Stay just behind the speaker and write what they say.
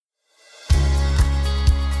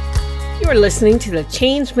You are listening to the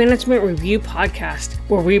Change Management Review podcast,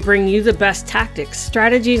 where we bring you the best tactics,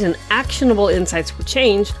 strategies, and actionable insights for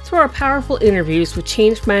change through our powerful interviews with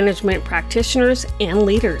change management practitioners and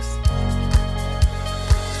leaders.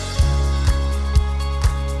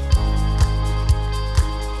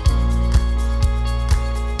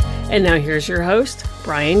 And now here's your host,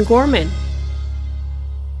 Brian Gorman.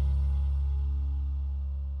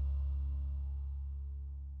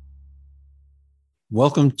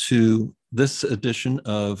 Welcome to this edition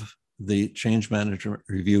of the Change Management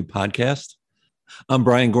Review podcast. I'm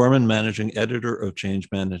Brian Gorman, Managing Editor of Change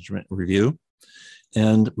Management Review,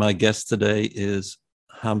 and my guest today is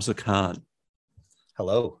Hamza Kahn.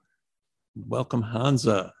 Hello. Welcome,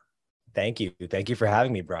 Hamza. Thank you. Thank you for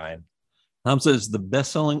having me, Brian. Hamza is the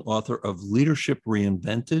best-selling author of Leadership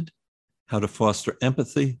Reinvented: How to Foster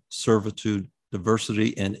Empathy, Servitude,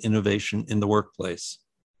 Diversity, and Innovation in the Workplace.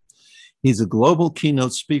 He's a global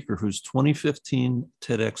keynote speaker whose 2015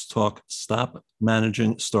 TEDx talk, Stop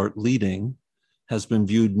Managing, Start Leading, has been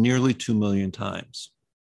viewed nearly 2 million times.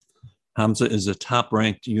 Hamza is a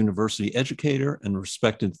top-ranked university educator and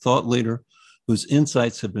respected thought leader whose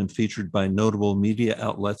insights have been featured by notable media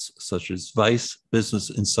outlets such as Vice,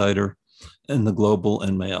 Business Insider, and the Global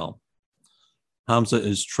and Mail. Hamza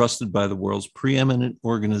is trusted by the world's preeminent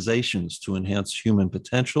organizations to enhance human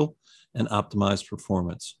potential and optimize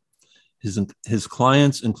performance. His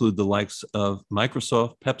clients include the likes of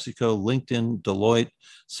Microsoft, PepsiCo, LinkedIn, Deloitte,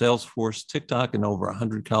 Salesforce, TikTok, and over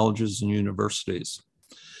 100 colleges and universities.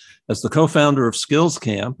 As the co-founder of Skills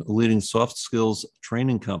Camp, a leading soft skills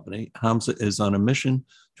training company, Hamza is on a mission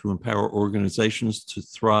to empower organizations to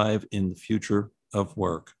thrive in the future of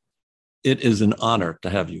work. It is an honor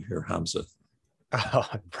to have you here, Hamza. Oh,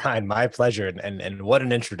 Brian, my pleasure. And what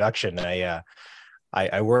an introduction.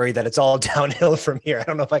 I worry that it's all downhill from here. I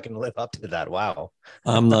don't know if I can live up to that. Wow.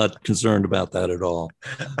 I'm not concerned about that at all.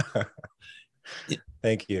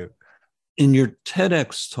 Thank you. In your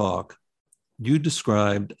TEDx talk, you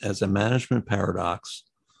described as a management paradox,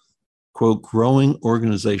 quote, growing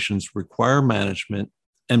organizations require management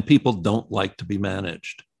and people don't like to be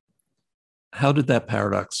managed. How did that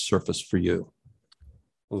paradox surface for you?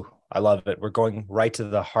 Ooh, I love it. We're going right to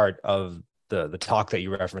the heart of the talk that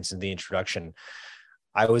you referenced in the introduction.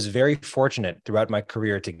 I was very fortunate throughout my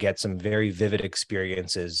career to get some very vivid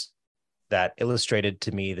experiences that illustrated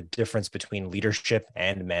to me the difference between leadership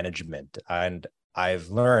and management. And I've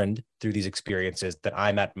learned through these experiences that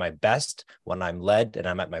I'm at my best when I'm led and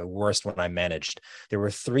I'm at my worst when I'm managed. There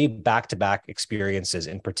were 3 back-to-back experiences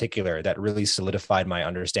in particular that really solidified my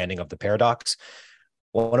understanding of the paradox.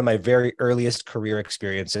 One of my very earliest career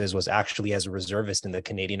experiences was actually as a reservist in the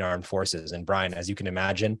Canadian Armed Forces. And Brian, as you can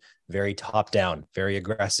imagine, very top-down, very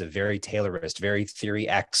aggressive, very Taylorist, very Theory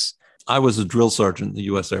X. I was a drill sergeant in the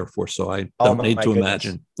U.S. Air Force, so I don't need to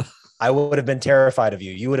imagine. I would have been terrified of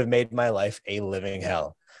you. You would have made my life a living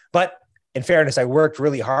hell. But in fairness, I worked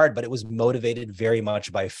really hard, but it was motivated very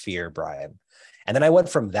much by fear, Brian. And then I went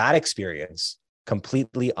from that experience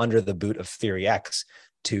completely under the boot of Theory X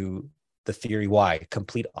to the Theory Y,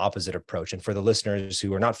 complete opposite approach. And for the listeners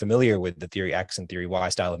who are not familiar with the Theory X and Theory Y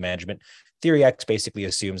style of management, Theory X basically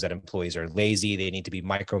assumes that employees are lazy, they need to be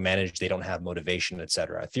micromanaged, they don't have motivation,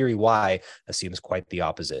 etc. Theory Y assumes quite the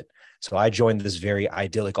opposite. So I joined this very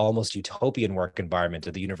idyllic, almost utopian work environment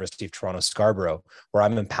at the University of Toronto, Scarborough, where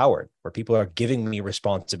I'm empowered, where people are giving me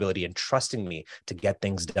responsibility and trusting me to get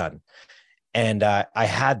things done. And I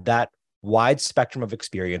had that wide spectrum of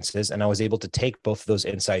experiences, and I was able to take both of those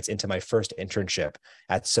insights into my first internship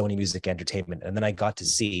at Sony Music Entertainment. And then I got to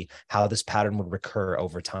see how this pattern would recur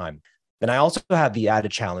over time. Then I also had the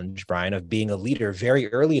added challenge, Brian, of being a leader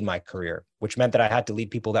very early in my career, which meant that I had to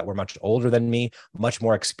lead people that were much older than me, much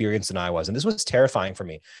more experienced than I was. And this was terrifying for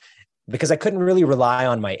me because I couldn't really rely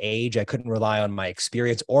on my age. I couldn't rely on my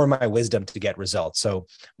experience or my wisdom to get results. So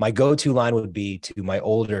my go-to line would be to my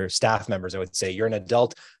older staff members. I would say, you're an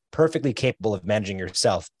adult, perfectly capable of managing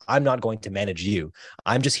yourself. I'm not going to manage you.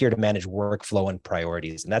 I'm just here to manage workflow and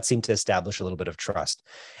priorities. And that seemed to establish a little bit of trust.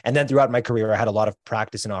 And then throughout my career, I had a lot of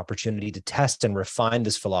practice and opportunity to test and refine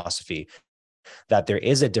this philosophy that there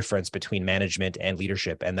is a difference between management and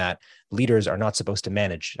leadership, and that leaders are not supposed to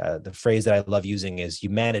manage. The phrase that I love using is, you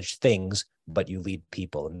manage things, but you lead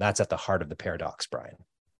people. And that's at the heart of the paradox, Brian.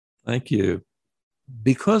 Thank you.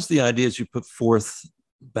 Because the ideas you put forth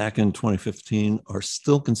back in 2015 are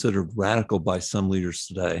still considered radical by some leaders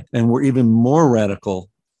today, and were even more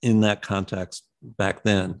radical in that context back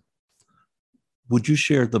then, would you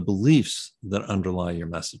share the beliefs that underlie your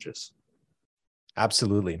messages?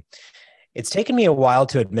 Absolutely. It's taken me a while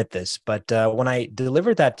to admit this, but when I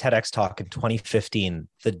delivered that TEDx talk in 2015,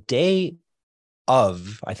 the day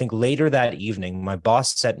of, I think later that evening, my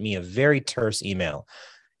boss sent me a very terse email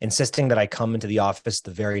insisting that I come into the office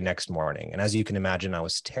the very next morning. And as you can imagine, I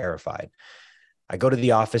was terrified. I go to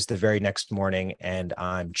the office the very next morning and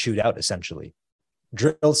I'm chewed out, essentially,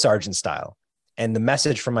 drill sergeant style. And the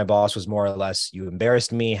message from my boss was more or less, you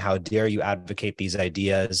embarrassed me. How dare you advocate these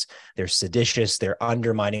ideas? They're seditious. They're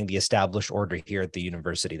undermining the established order here at the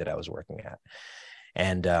university that I was working at.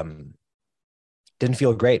 And didn't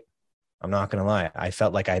feel great. I'm not going to lie. I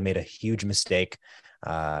felt like I made a huge mistake,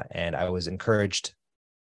 and I was encouraged,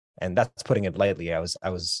 and that's putting it lightly. I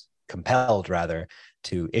was compelled, rather,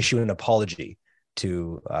 to issue an apology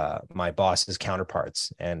to my boss's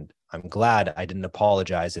counterparts. And I'm glad I didn't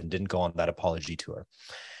apologize and didn't go on that apology tour.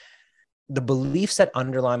 The beliefs that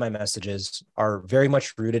underlie my messages are very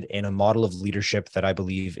much rooted in a model of leadership that I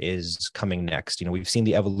believe is coming next. You know, we've seen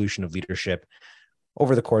the evolution of leadership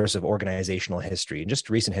over the course of organizational history. In just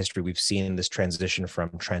recent history, we've seen this transition from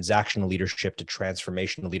transactional leadership to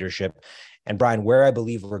transformational leadership. And Brian, where I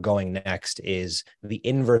believe we're going next is the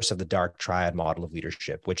inverse of the dark triad model of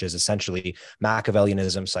leadership, which is essentially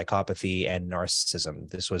Machiavellianism, psychopathy, and narcissism.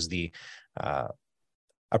 This was the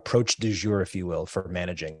approach du jour, if you will, for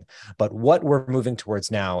managing. But what we're moving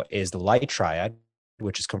towards now is the light triad,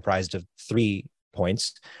 which is comprised of 3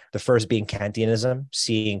 points. The first being Kantianism,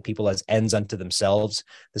 seeing people as ends unto themselves.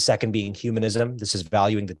 The second being humanism. This is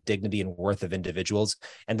valuing the dignity and worth of individuals.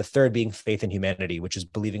 And the third being faith in humanity, which is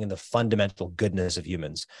believing in the fundamental goodness of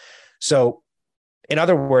humans. So in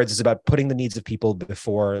other words, it's about putting the needs of people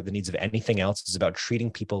before the needs of anything else. It's about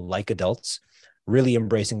treating people like adults, really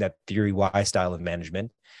embracing that theory Y style of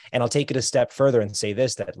management. And I'll take it a step further and say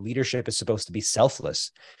this, that leadership is supposed to be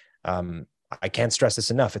selfless. I can't stress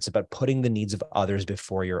this enough. It's about putting the needs of others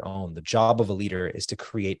before your own. The job of a leader is to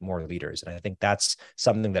create more leaders. And I think that's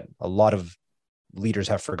something that a lot of leaders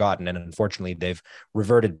have forgotten. And unfortunately, they've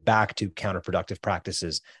reverted back to counterproductive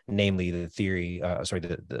practices, namely the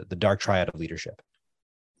the dark triad of leadership.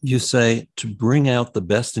 You say to bring out the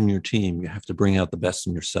best in your team, you have to bring out the best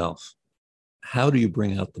in yourself. How do you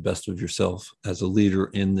bring out the best of yourself as a leader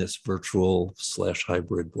in this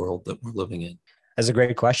virtual/hybrid world that we're living in? That's a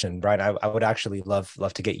great question, Brian. I would actually love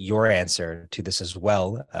to get your answer to this as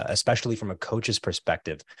well, especially from a coach's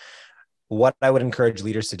perspective. What I would encourage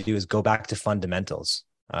leaders to do is go back to fundamentals.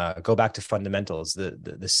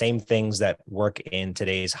 The same things that work in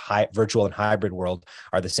today's virtual and hybrid world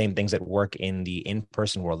are the same things that work in the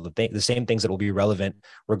in-person world. The same things that will be relevant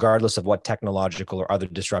regardless of what technological or other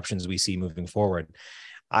disruptions we see moving forward.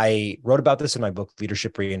 I wrote about this in my book,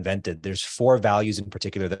 Leadership Reinvented. There's 4 values in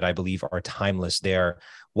particular that I believe are timeless. They're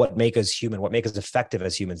what make us human, what make us effective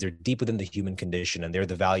as humans. They're deep within the human condition, and they're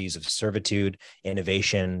the values of servitude,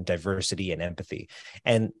 innovation, diversity, and empathy.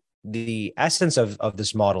 And the essence of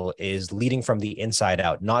this model is leading from the inside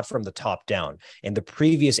out, not from the top down. In the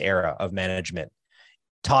previous era of management,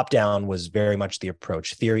 top down was very much the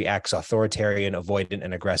approach. Theory X, authoritarian, avoidant,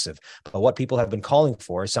 and aggressive. But what people have been calling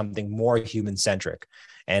for is something more human-centric.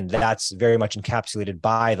 And that's very much encapsulated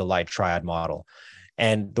by the light triad model.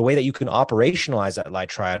 And the way that you can operationalize that light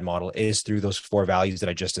triad model is through those 4 values that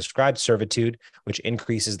I just described: servitude, which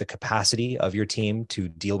increases the capacity of your team to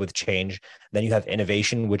deal with change. Then you have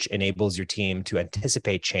innovation, which enables your team to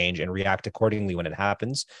anticipate change and react accordingly when it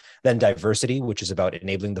happens. Then diversity, which is about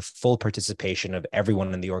enabling the full participation of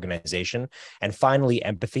everyone in the organization. And finally,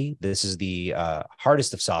 empathy. This is the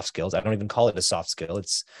hardest of soft skills. I don't even call it a soft skill.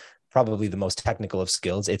 It's probably the most technical of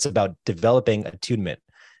skills. It's about developing attunement,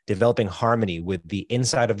 developing harmony with the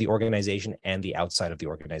inside of the organization and the outside of the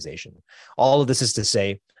organization. All of this is to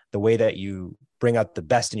say, the way that you bring out the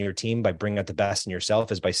best in your team by bringing out the best in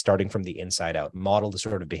yourself is by starting from the inside out. Model the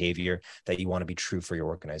sort of behavior that you want to be true for your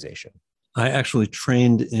organization. I actually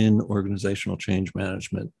trained in organizational change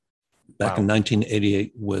management back in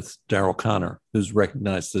 1988 with Darrell Connor, who's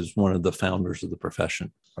recognized as one of the founders of the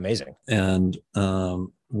profession. Amazing. And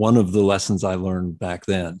one of the lessons I learned back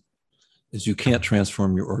then is you can't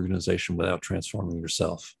transform your organization without transforming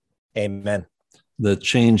yourself. Amen. The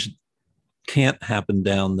change can't happen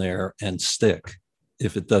down there and stick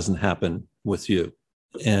if it doesn't happen with you.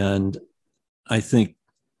 And I think,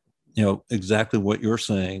 exactly what you're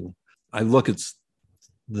saying. I look at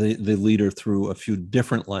the leader through a few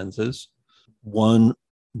different lenses. One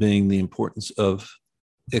being the importance of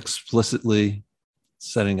explicitly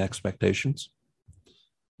setting expectations.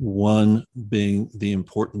 One being the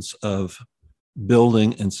importance of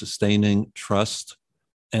building and sustaining trust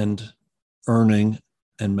and earning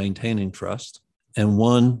and maintaining trust. And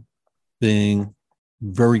one being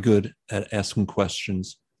very good at asking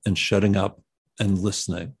questions and shutting up and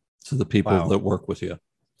listening to the people Wow. that work with you.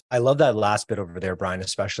 I love that last bit over there, Brian,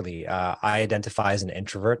 especially. I identify as an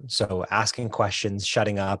introvert. So asking questions,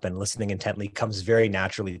 shutting up, and listening intently comes very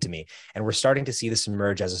naturally to me. And we're starting to see this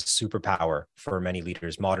emerge as a superpower for many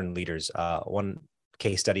leaders, modern leaders. One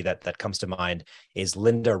case study that comes to mind is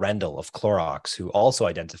Linda Rendell of Clorox, who also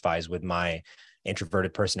identifies with my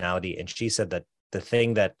introverted personality. And she said that the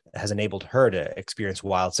thing that has enabled her to experience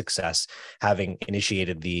wild success, having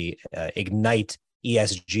initiated the Ignite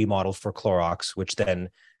ESG model for Clorox, which then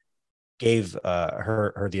gave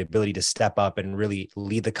her the ability to step up and really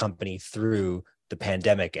lead the company through the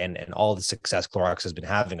pandemic and all the success Clorox has been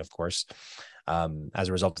having, of course, as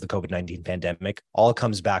a result of the COVID-19 pandemic, all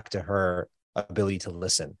comes back to her ability to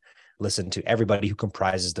listen to everybody who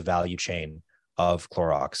comprises the value chain of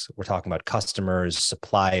Clorox. We're talking about customers,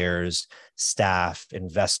 suppliers, staff,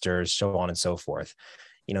 investors, so on and so forth.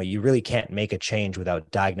 You know, you really can't make a change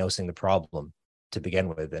without diagnosing the problem to begin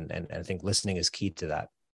with. And I think listening is key to that.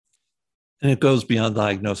 And it goes beyond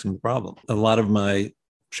diagnosing the problem. A lot of my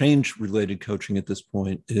change-related coaching at this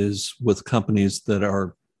point is with companies that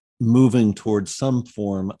are moving towards some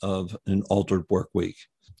form of an altered work week.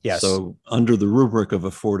 Yes. So under the rubric of a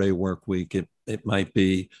 4-day work week, it might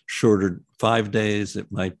be shorter 5 days.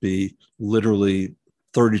 It might be literally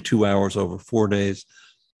 32 hours over 4 days.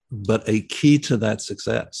 But a key to that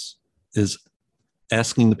success is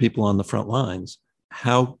asking the people on the front lines,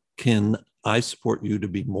 how can I support you to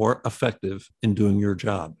be more effective in doing your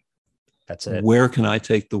job? That's it. Where can I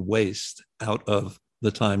take the waste out of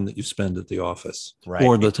the time that you spend at the office Right.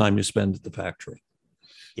 or the time you spend at the factory?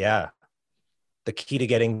 Yeah. The key to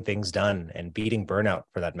getting things done and beating burnout,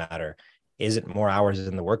 for that matter, isn't more hours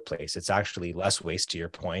in the workplace. It's actually less waste, to your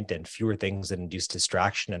point, and fewer things that induce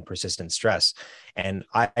distraction and persistent stress. And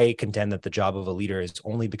I contend that the job of a leader is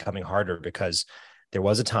only becoming harder because there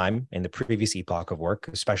was a time in the previous epoch of work,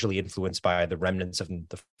 especially influenced by the remnants of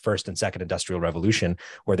the first and second industrial revolution,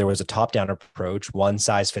 where there was a top-down approach, one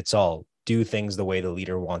size fits all, do things the way the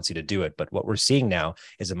leader wants you to do it. But what we're seeing now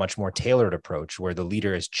is a much more tailored approach where the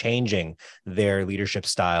leader is changing their leadership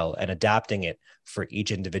style and adapting it for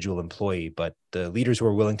each individual employee. But the leaders who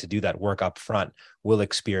are willing to do that work up front will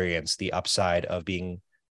experience the upside of being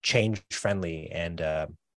change friendly and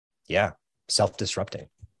self-disrupting.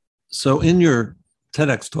 So in your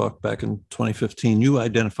TEDx talk back in 2015, you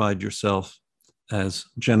identified yourself as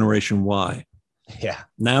Generation Y. Yeah.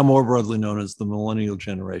 Now more broadly known as the millennial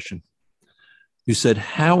generation. You said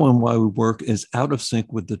how and why we work is out of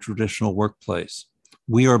sync with the traditional workplace.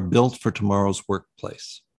 We are built for tomorrow's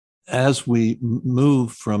workplace. As we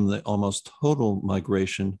move from the almost total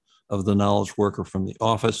migration of the knowledge worker from the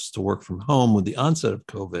office to work from home with the onset of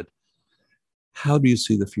COVID, how do you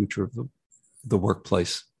see the future of the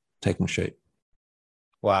workplace taking shape?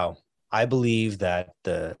 Wow. I believe that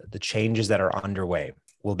the changes that are underway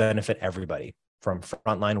will benefit everybody, from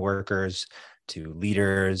frontline workers to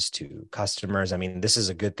leaders to customers. I mean, this is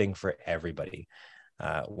a good thing for everybody.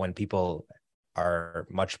 When people are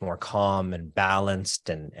much more calm and balanced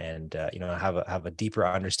and have a deeper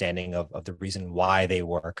understanding of the reason why they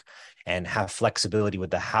work and have flexibility with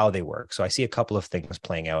the how they work. So I see a couple of things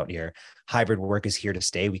playing out here. Hybrid work is here to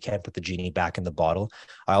stay. We can't put the genie back in the bottle.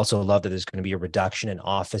 I also love that there's going to be a reduction in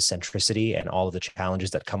office centricity and all of the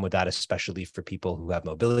challenges that come with that, especially for people who have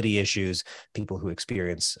mobility issues, people who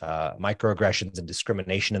experience microaggressions and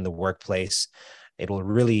discrimination in the workplace. It'll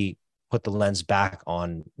really put the lens back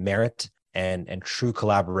on merit and true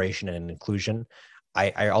collaboration and inclusion.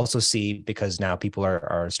 I also see, because now people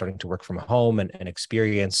are starting to work from home and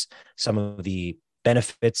experience some of the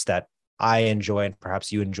benefits that I enjoy and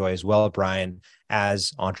perhaps you enjoy as well, Brian,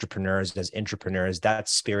 as entrepreneurs, as intrapreneurs, that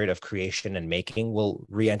spirit of creation and making will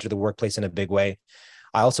re-enter the workplace in a big way.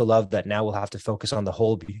 I also love that now we'll have to focus on the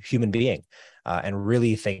whole human being and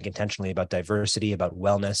really think intentionally about diversity, about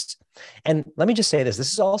wellness. And let me just say this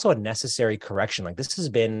is also a necessary correction. Like, this has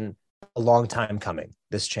been a long time coming,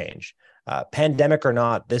 this change. Pandemic or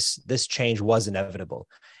not, this change was inevitable.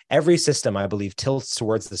 Every system, I believe, tilts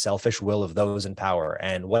towards the selfish will of those in power.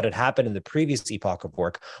 And what had happened in the previous epoch of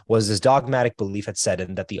work was this dogmatic belief had set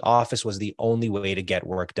in that the office was the only way to get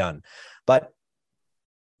work done. But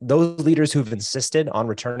those leaders who've insisted on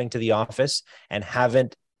returning to the office and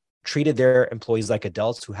haven't treated their employees like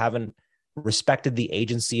adults, who haven't respected the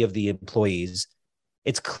agency of the employees,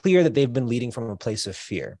 it's clear that they've been leading from a place of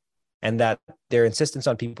fear. And that their insistence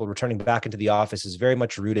on people returning back into the office is very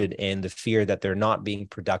much rooted in the fear that they're not being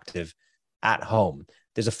productive at home.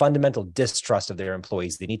 There's a fundamental distrust of their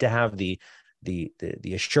employees. They need to have the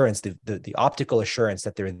assurance, the optical assurance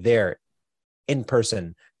that they're there in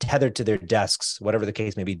person, tethered to their desks, whatever the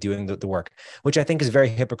case may be, doing the work, which I think is very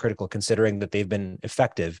hypocritical considering that they've been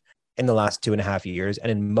effective in the last 2.5 years. And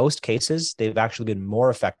in most cases, they've actually been more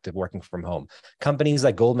effective working from home. Companies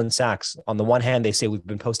like Goldman Sachs, on the one hand, they say we've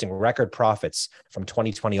been posting record profits from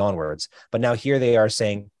 2020 onwards, but now here they are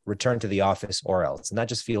saying return to the office or else. And that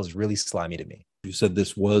just feels really slimy to me. You said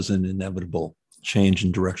this was an inevitable change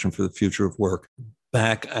in direction for the future of work.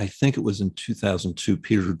 Back, I think it was in 2002,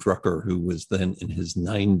 Peter Drucker, who was then in his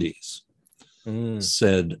 90s,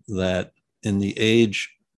 said that in the age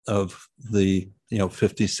of the 50s,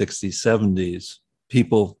 60s, 70s,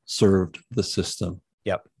 people served the system.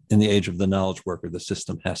 Yep. In the age of the knowledge worker, the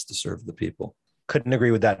system has to serve the people. Couldn't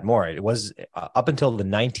agree with that more. It was up until the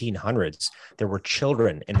 1900s, there were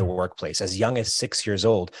children in the workplace as young as 6 years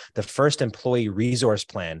old. The first employee resource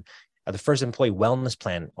plan, the first employee wellness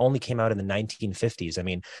plan only came out in the 1950s. I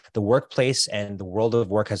mean, the workplace and the world of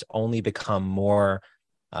work has only become more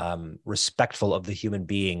respectful of the human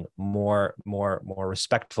being, more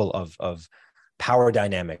respectful of power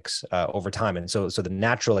dynamics over time. And so the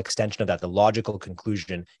natural extension of that, the logical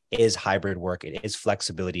conclusion is hybrid work. It is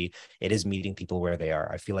flexibility. It is meeting people where they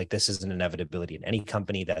are. I feel like this is an inevitability in any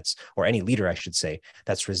company or any leader, I should say,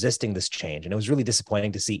 that's resisting this change. And it was really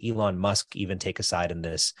disappointing to see Elon Musk even take a side in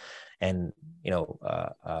this and,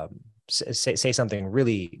 say something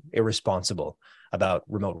really irresponsible about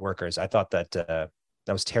remote workers. I thought that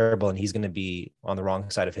that was terrible, and he's going to be on the wrong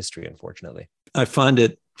side of history, unfortunately. I find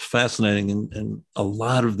it fascinating, and a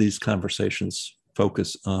lot of these conversations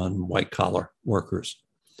focus on white-collar workers.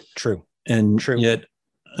 True. Yet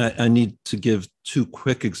I need to give two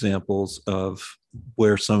quick examples of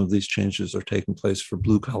where some of these changes are taking place for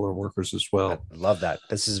blue-collar workers as well. I love that.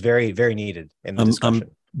 This is very, very needed in the discussion.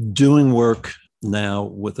 I'm doing work now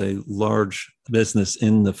with a large business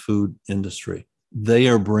in the food industry. They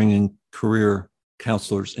are bringing career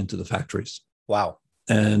counselors into the factories. Wow.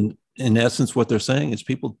 And in essence, what they're saying is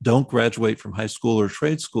people don't graduate from high school or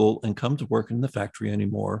trade school and come to work in the factory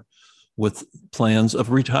anymore with plans of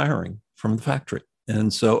retiring from the factory.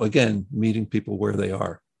 And so again, meeting people where they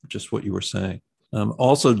are, just what you were saying.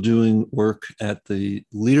 Also doing work at the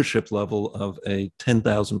leadership level of a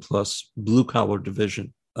 10,000 plus blue collar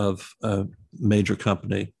division of a major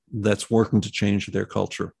company that's working to change their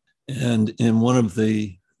culture. And in one of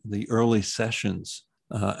the early sessions,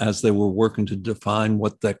 as they were working to define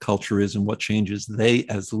what that culture is and what changes they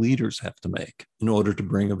as leaders have to make in order to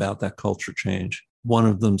bring about that culture change, one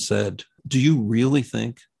of them said, "Do you really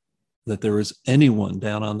think that there is anyone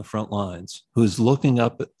down on the front lines who is looking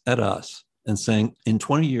up at us and saying, in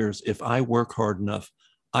 20 years, if I work hard enough,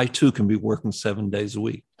 I too can be working 7 days a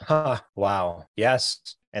week?" Wow.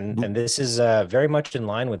 Yes. And this is very much in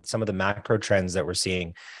line with some of the macro trends that we're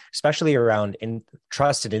seeing, especially around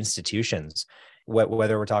trusted institutions,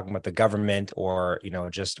 whether we're talking about the government or,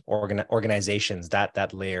 just organizations,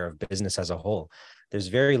 that layer of business as a whole. There's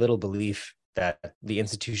very little belief that the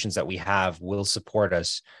institutions that we have will support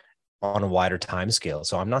us on a wider time scale.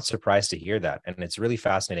 So I'm not surprised to hear that. And it's really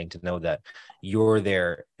fascinating to know that you're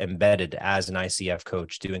there embedded as an ICF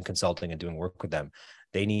coach doing consulting and doing work with them.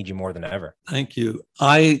 They need you more than ever. Thank you.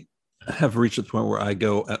 I have reached a point where I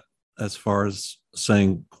go as far as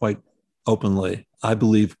saying quite openly, I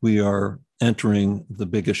believe we are entering the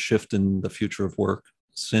biggest shift in the future of work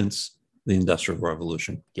since the Industrial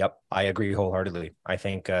Revolution. Yep, I agree wholeheartedly. I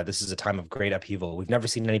think this is a time of great upheaval. We've never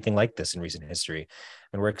seen anything like this in recent history.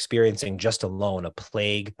 And we're experiencing just alone a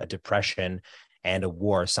plague, a depression, and a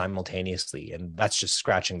war simultaneously. And that's just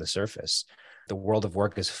scratching the surface. The world of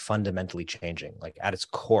work is fundamentally changing. Like at its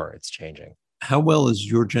core, it's changing. How well is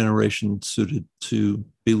your generation suited to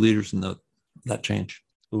be leaders in that change?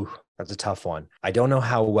 Ooh, that's a tough one. I don't know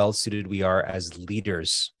how well suited we are as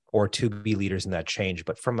leaders or to be leaders in that change,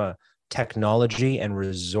 but from a technology and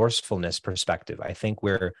resourcefulness perspective, I think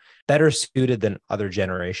we're better suited than other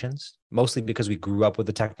generations, mostly because we grew up with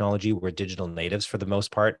the technology. We're digital natives for the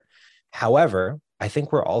most part. However, I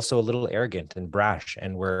think we're also a little arrogant and brash,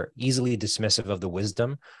 and we're easily dismissive of the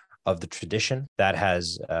wisdom of the tradition that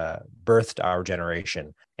has birthed our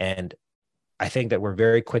generation. And I think that we're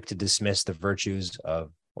very quick to dismiss the virtues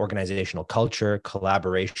of organizational culture,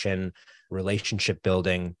 collaboration, relationship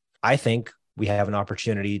building. I think we have an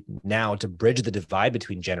opportunity now to bridge the divide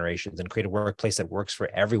between generations and create a workplace that works for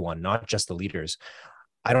everyone, not just the leaders.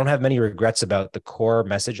 I don't have many regrets about the core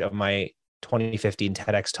message of my 2015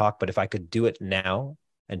 TEDx talk, but if I could do it now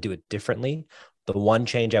and do it differently, the one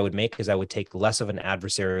change I would make is I would take less of an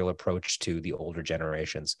adversarial approach to the older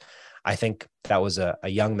generations. I think that was a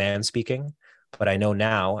young man speaking, but I know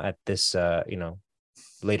now at this,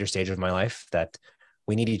 later stage of my life that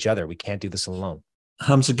we need each other. We can't do this alone.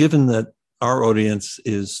 Hamza, given that our audience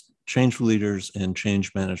is change leaders and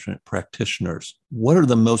change management practitioners, what are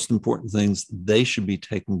the most important things they should be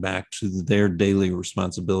taking back to their daily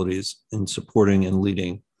responsibilities in supporting and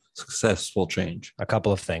leading successful change? A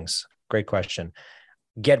couple of things. Great question.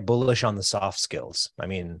 Get bullish on the soft skills. I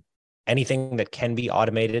mean, anything that can be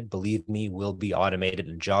automated, believe me, will be automated.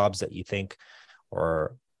 And jobs that you think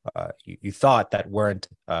or you thought that weren't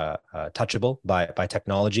touchable by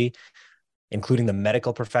technology, including the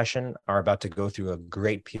medical profession, are about to go through a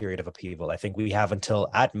great period of upheaval. I think we have until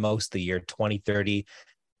at most the year 2030,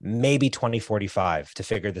 maybe 2045 to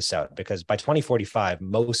figure this out, because by 2045,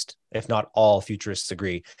 most, if not all, futurists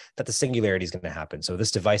agree that the singularity is going to happen. So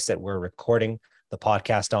this device that we're recording the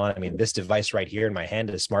podcast on, I mean, this device right here in my hand,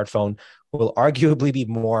 a smartphone, will arguably be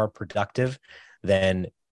more productive than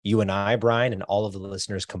you and I, Brian, and all of the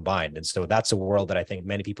listeners combined. And so that's a world that I think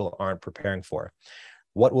many people aren't preparing for.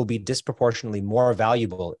 What will be disproportionately more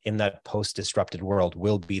valuable in that post-disrupted world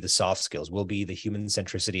will be the soft skills, will be the human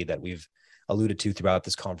centricity that we've alluded to throughout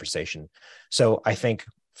this conversation. So I think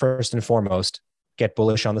first and foremost, get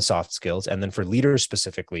bullish on the soft skills. And then for leaders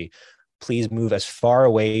specifically, please move as far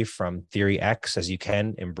away from theory X as you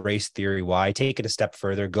can, embrace theory Y, take it a step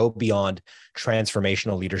further, go beyond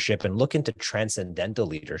transformational leadership and look into transcendental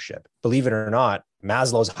leadership. Believe it or not,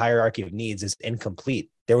 Maslow's hierarchy of needs is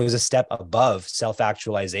incomplete. There was a step above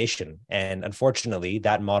self-actualization. And unfortunately,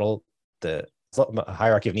 that model, the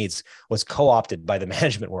hierarchy of needs, was co-opted by the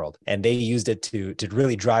management world. And they used it to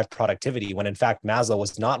really drive productivity, when in fact, Maslow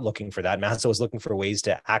was not looking for that. Maslow was looking for ways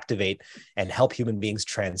to activate and help human beings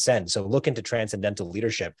transcend. So look into transcendental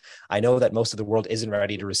leadership. I know that most of the world isn't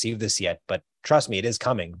ready to receive this yet, but trust me, it is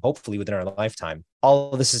coming, hopefully within our lifetime.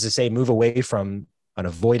 All of this is to say, move away from an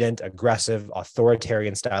avoidant, aggressive,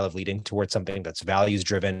 authoritarian style of leading towards something that's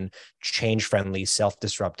values-driven, change-friendly,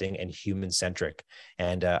 self-disrupting, and human-centric.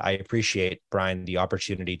 And I appreciate, Brian, the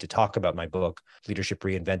opportunity to talk about my book, Leadership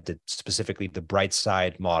Reinvented, specifically the bright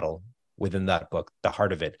side model within that book, the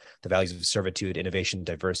heart of it, the values of servitude, innovation,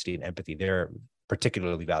 diversity, and empathy. They're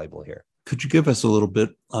particularly valuable here. Could you give us a little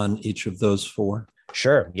bit on each of those four?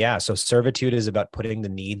 Sure. Yeah. So servitude is about putting the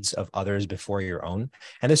needs of others before your own.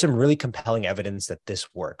 And there's some really compelling evidence that this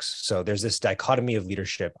works. So there's this dichotomy of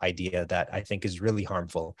leadership idea that I think is really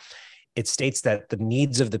harmful. It states that the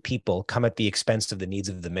needs of the people come at the expense of the needs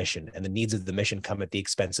of the mission, and the needs of the mission come at the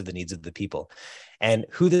expense of the needs of the people. And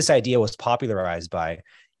who this idea was popularized by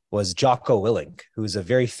was Jocko Willink, who's a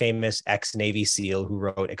very famous ex-Navy SEAL who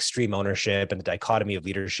wrote Extreme Ownership and the Dichotomy of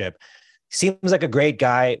Leadership. Seems like a great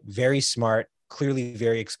guy, very smart, clearly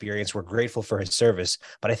very experienced. We're grateful for his service,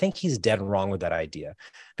 but I think he's dead wrong with that idea,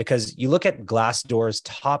 because you look at Glassdoor's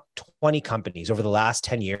top 20 companies over the last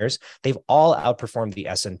 10 years, they've all outperformed the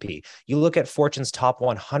S&P. You look at Fortune's top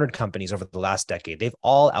 100 companies over the last decade, they've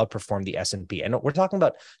all outperformed the S&P. And we're talking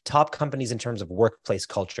about top companies in terms of workplace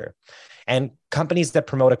culture. And companies that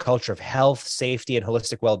promote a culture of health, safety, and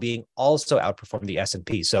holistic well-being also outperform the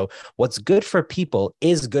S&P. So what's good for people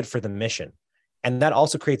is good for the mission. And that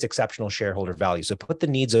also creates exceptional shareholder value. So put the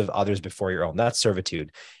needs of others before your own. That's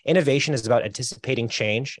servitude. Innovation is about anticipating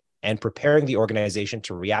change and preparing the organization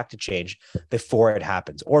to react to change before it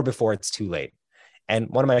happens or before it's too late. And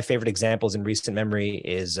one of my favorite examples in recent memory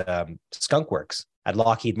is Skunkworks at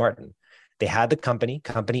Lockheed Martin. They had the company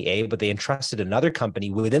A, but they entrusted another company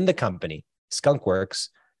within the company, Skunkworks,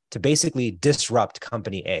 to basically disrupt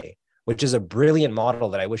company A, which is a brilliant model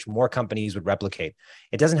that I wish more companies would replicate.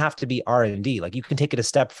 It doesn't have to be R&D. Like, you can take it a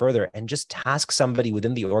step further and just task somebody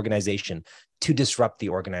within the organization to disrupt the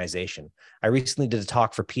organization. I recently did a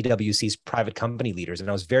talk for PwC's private company leaders, and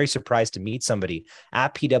I was very surprised to meet somebody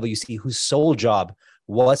at PwC whose sole job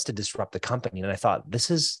was to disrupt the company. And I thought, this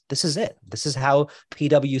is it. This is how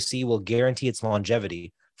PwC will guarantee its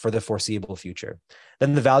longevity for the foreseeable future.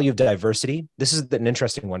 Then the value of diversity. This is an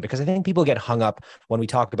interesting one, because I think people get hung up when we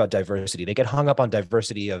talk about diversity. They get hung up on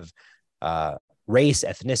diversity of race,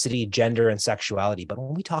 ethnicity, gender, and sexuality. But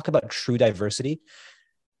when we talk about true diversity,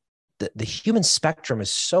 the human spectrum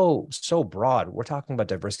is so broad. We're talking about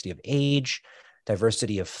diversity of age,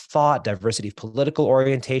 diversity of thought, diversity of political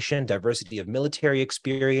orientation, diversity of military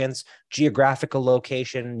experience, geographical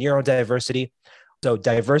location, neurodiversity. So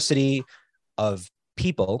diversity of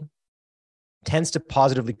people tends to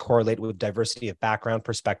positively correlate with diversity of background,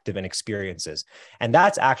 perspective, and experiences. And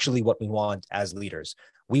that's actually what we want as leaders.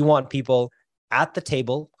 We want people at the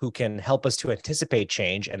table who can help us to anticipate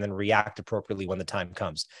change and then react appropriately when the time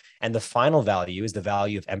comes. And the final value is the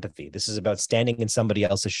value of empathy. This is about standing in somebody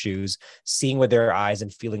else's shoes, seeing with their eyes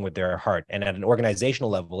and feeling with their heart. And at an organizational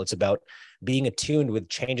level, it's about being attuned with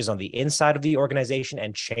changes on the inside of the organization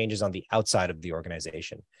and changes on the outside of the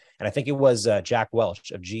organization. And I think it was Jack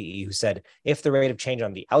Welch of GE who said, if the rate of change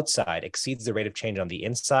on the outside exceeds the rate of change on the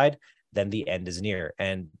inside, then the end is near.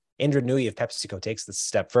 And Indra Nooyi of PepsiCo takes this a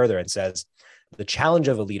step further and says, the challenge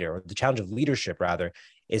of a leader, or the challenge of leadership rather,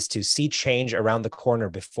 is to see change around the corner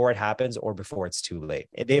before it happens or before it's too late.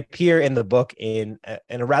 They appear in the book in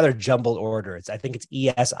a rather jumbled order. I think it's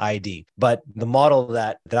ESID, but the model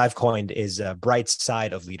that I've coined is bright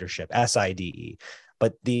side of leadership, SIDE.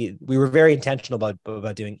 But we were very intentional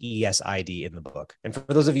about doing ESID in the book. And for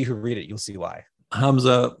those of you who read it, you'll see why.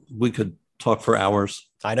 Hamza, we could talk for hours.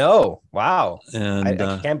 I know. Wow. And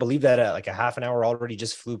I can't believe that like a half an hour already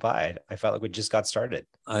just flew by. I felt like we just got started.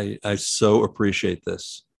 I so appreciate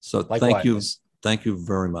this. So Likewise. Thank you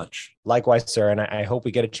very much. Likewise, sir. And I hope we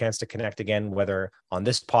get a chance to connect again, whether on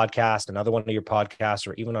this podcast, another one of your podcasts,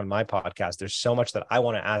 or even on my podcast. There's so much that I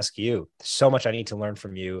want to ask you. So much I need to learn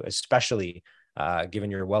from you, especially given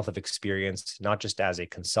your wealth of experience, not just as a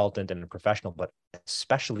consultant and a professional, but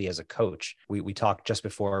especially as a coach. We talked just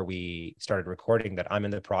before we started recording that I'm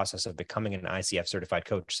in the process of becoming an ICF certified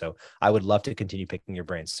coach. So I would love to continue picking your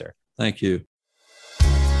brains, sir. Thank you.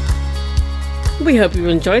 We hope you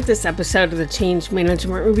enjoyed this episode of the Change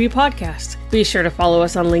Management Review podcast. Be sure to follow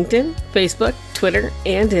us on LinkedIn, Facebook, Twitter,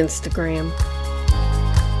 and Instagram.